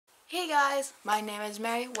Hey guys, my name is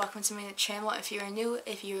Mary. Welcome to my channel. If you are new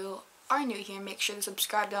here, make sure to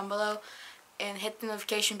subscribe down below and hit the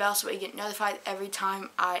notification bell so that you get notified every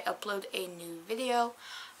time I upload a new video.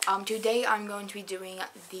 Today I'm going to be doing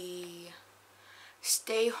the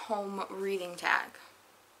stay home reading tag.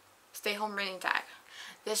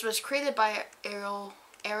 This was created by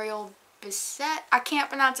Ariel Bissett. I can't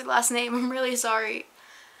pronounce her last name. I'm really sorry.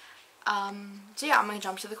 So yeah, I'm going to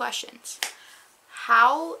jump to the questions.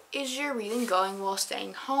 How is your reading going while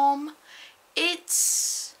staying home?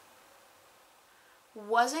 It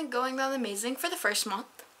wasn't going that amazing for the first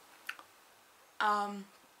month.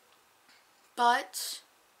 But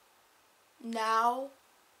now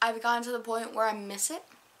I've gotten to the point where I miss it.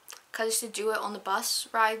 Because I used to do it on the bus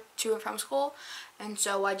ride to and from school. And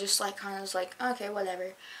so I just kind of was like, okay,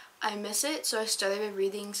 whatever. I miss it, so I started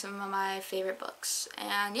reading some of my favorite books.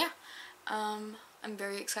 And yeah, I'm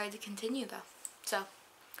very excited to continue though. So,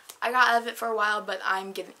 I got out of it for a while, but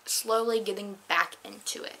I'm slowly getting back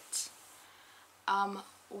into it.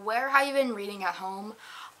 Where have you been reading at home?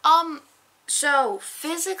 So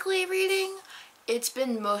physically reading, it's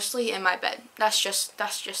been mostly in my bed. That's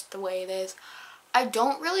just the way it is. I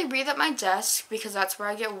don't really read at my desk because that's where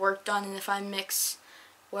I get work done, and if I mix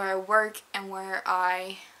where I work and where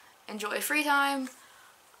I enjoy free time,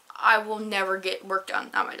 I will never get work done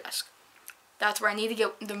at my desk. That's where I need to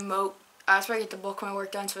get that's where I get the bulk of my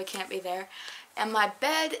work done, so I can't be there. And my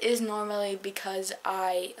bed is normally because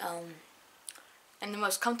I am the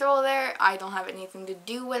most comfortable there. I don't have anything to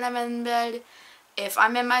do when I'm in bed. If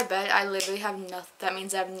I'm in my bed, I literally have nothing. That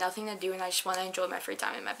means I have nothing to do, and I just want to enjoy my free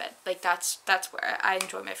time in my bed. Like that's where I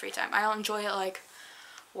enjoy my free time. I don't enjoy it like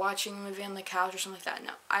watching a movie on the couch or something like that.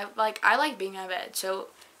 No, I like being in my bed. So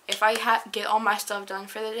if I get all my stuff done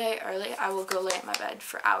for the day early, I will go lay in my bed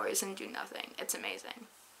for hours and do nothing. It's amazing.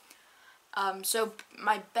 So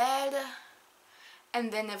my bed,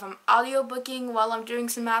 and then if I'm audiobooking while I'm doing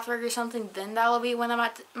some math work or something, then that will be when I'm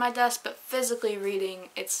at my desk, but physically reading,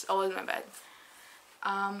 it's always my bed.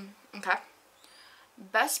 Okay.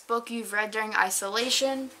 Best book you've read during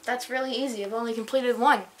isolation? That's really easy. I've only completed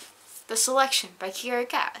one. The Selection by Kiera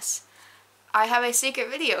Cass. I have a secret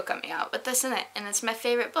video coming out with this in it, and it's my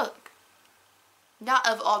favorite book. Not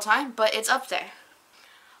of all time, but it's up there.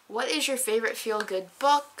 What is your favorite feel-good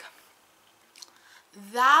book?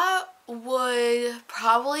 That would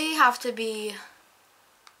probably have to be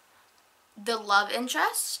the love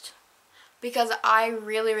interest, because I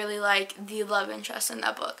really like the love interest in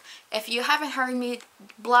that book. If you haven't heard me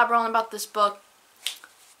blabber on about this book,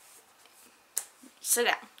 sit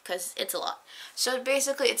down, because it's a lot. So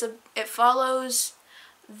basically it follows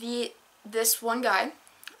this one guy,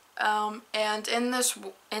 and in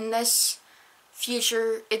this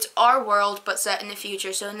future, it's our world but set in the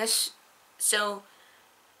future. So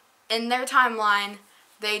in their timeline,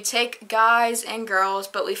 they take guys and girls,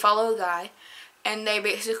 but we follow a guy, and they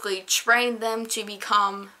basically train them to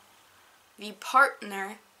become the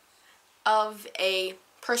partner of a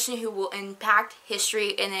person who will impact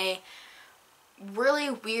history in a really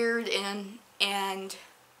weird and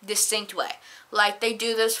distinct way. Like, they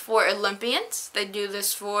do this for Olympians, they do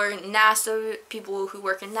this for NASA, people who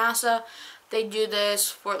work in NASA, they do this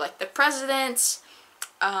for like the presidents,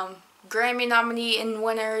 Grammy nominee and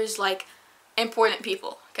winners, like important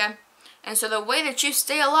people, okay? And so the way that you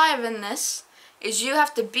stay alive in this is you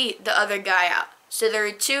have to beat the other guy out. So there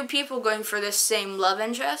are two people going for this same love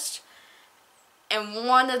interest, and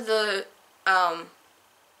one of the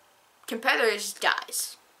competitors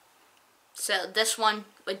dies. So this one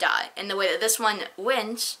would die, and the way that this one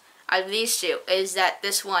wins out of these two is that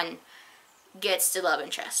this one gets the love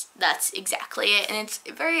interest. That's exactly it, and it's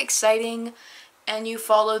very exciting. And you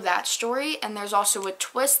follow that story, and there's also a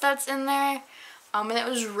twist that's in there, and it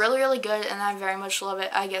was really good, and I very much love it.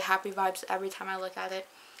 I get happy vibes every time I look at it.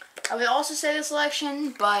 I would also say The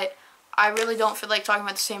Selection, but I really don't feel like talking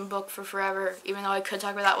about the same book for forever, even though I could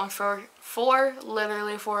talk about that one for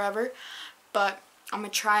literally forever, but I'm gonna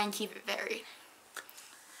try and keep it varied.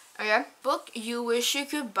 Okay, book you wish you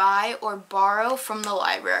could buy or borrow from the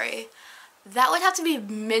library. That would have to be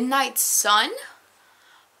Midnight Sun,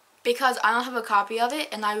 because I don't have a copy of it,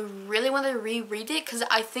 and I really want to reread it, because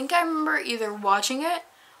I think I remember either watching it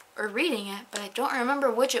or reading it, but I don't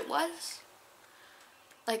remember which it was.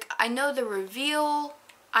 Like, I know the reveal,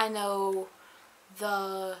 I know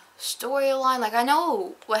the storyline, like, I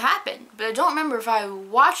know what happened, but I don't remember if I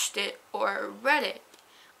watched it or read it,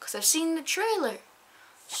 because I've seen the trailer,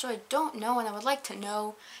 so I don't know, and I would like to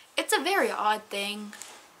know. It's a very odd thing.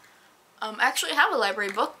 I actually have a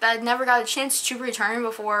library book that I never got a chance to return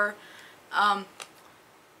before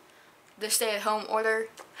the stay-at-home order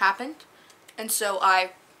happened, and so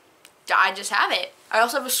I just have it. I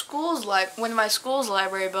also have one of my school's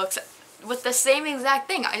library books with the same exact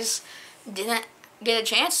thing. I just didn't get a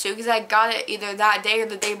chance to because I got it either that day or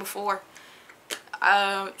the day before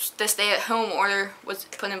the stay-at-home order was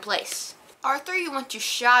put in place. Author you want to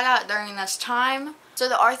shout out during this time. So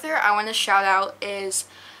the author I want to shout out is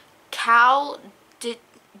Cal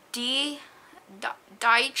Dietrich.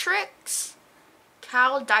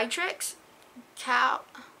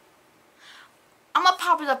 I'm gonna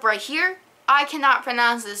pop it up right here. I cannot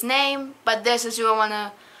pronounce his name, but this is who I want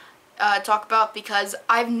to talk about because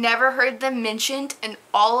I've never heard them mentioned in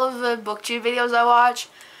all of the booktube videos I watch.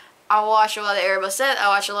 I watch a lot of Arabelle Set, I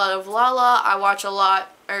watch a lot of Lala, I watch a lot,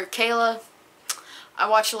 or Kayla, I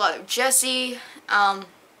watch a lot of Jessie,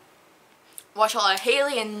 watch a lot of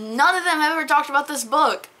Haley, and none of them have ever talked about this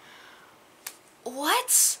book.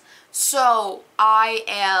 What? So I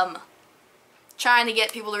am trying to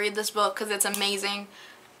get people to read this book because it's amazing.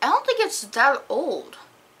 I don't think it's that old.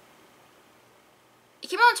 It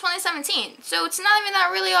came out in 2017, so it's not even that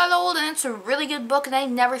really that old, and it's a really good book, and I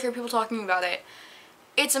never hear people talking about it.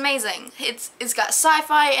 It's amazing. It's got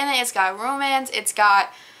sci-fi in it, it's got romance, it's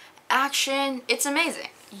got action. It's amazing.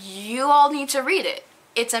 You all need to read it.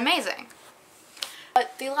 It's amazing.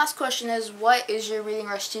 But the last question is, what is your Reading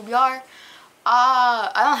Rush TBR?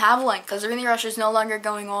 I don't have one because the Reading Rush is no longer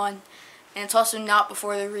going on, and it's also not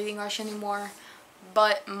before the Reading Rush anymore.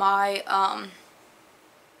 But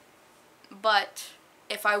but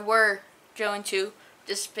if I were going to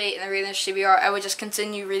participate in the Reading Rush TBR, I would just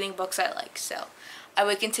continue reading books I like. So I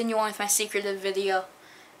would continue on with my secretive video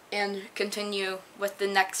and continue with the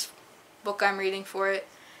next book I'm reading for it,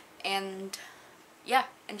 and yeah,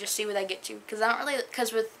 and just see what I get to.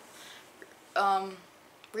 Because with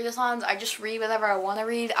readathons, I just read whatever I want to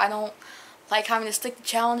read. I don't like having to stick to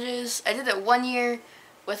challenges. I did it 1 year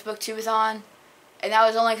with Booktubeathon, and that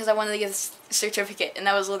was only because I wanted to get a certificate, and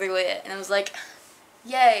that was literally it. And I was like,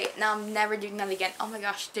 yay, now I'm never doing that again. Oh my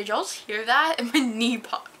gosh, did y'all hear that? And my knee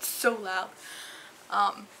popped so loud.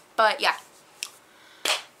 But yeah.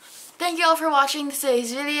 Thank you all for watching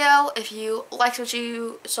today's video. If you liked what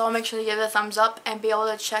you saw, make sure to give it a thumbs up and be able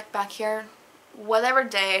to check back here whatever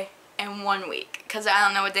day in 1 week. Because I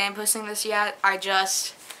don't know what day I'm posting this yet. I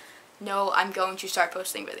just know I'm going to start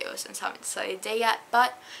posting videos since I haven't decided a day yet.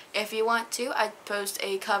 But if you want to, I post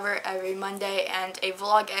a cover every Monday and a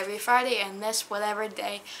vlog every Friday, and this whatever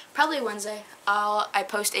day, probably Wednesday, I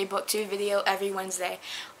post a booktube video every Wednesday.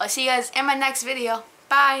 I'll see you guys in my next video.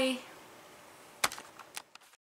 Bye!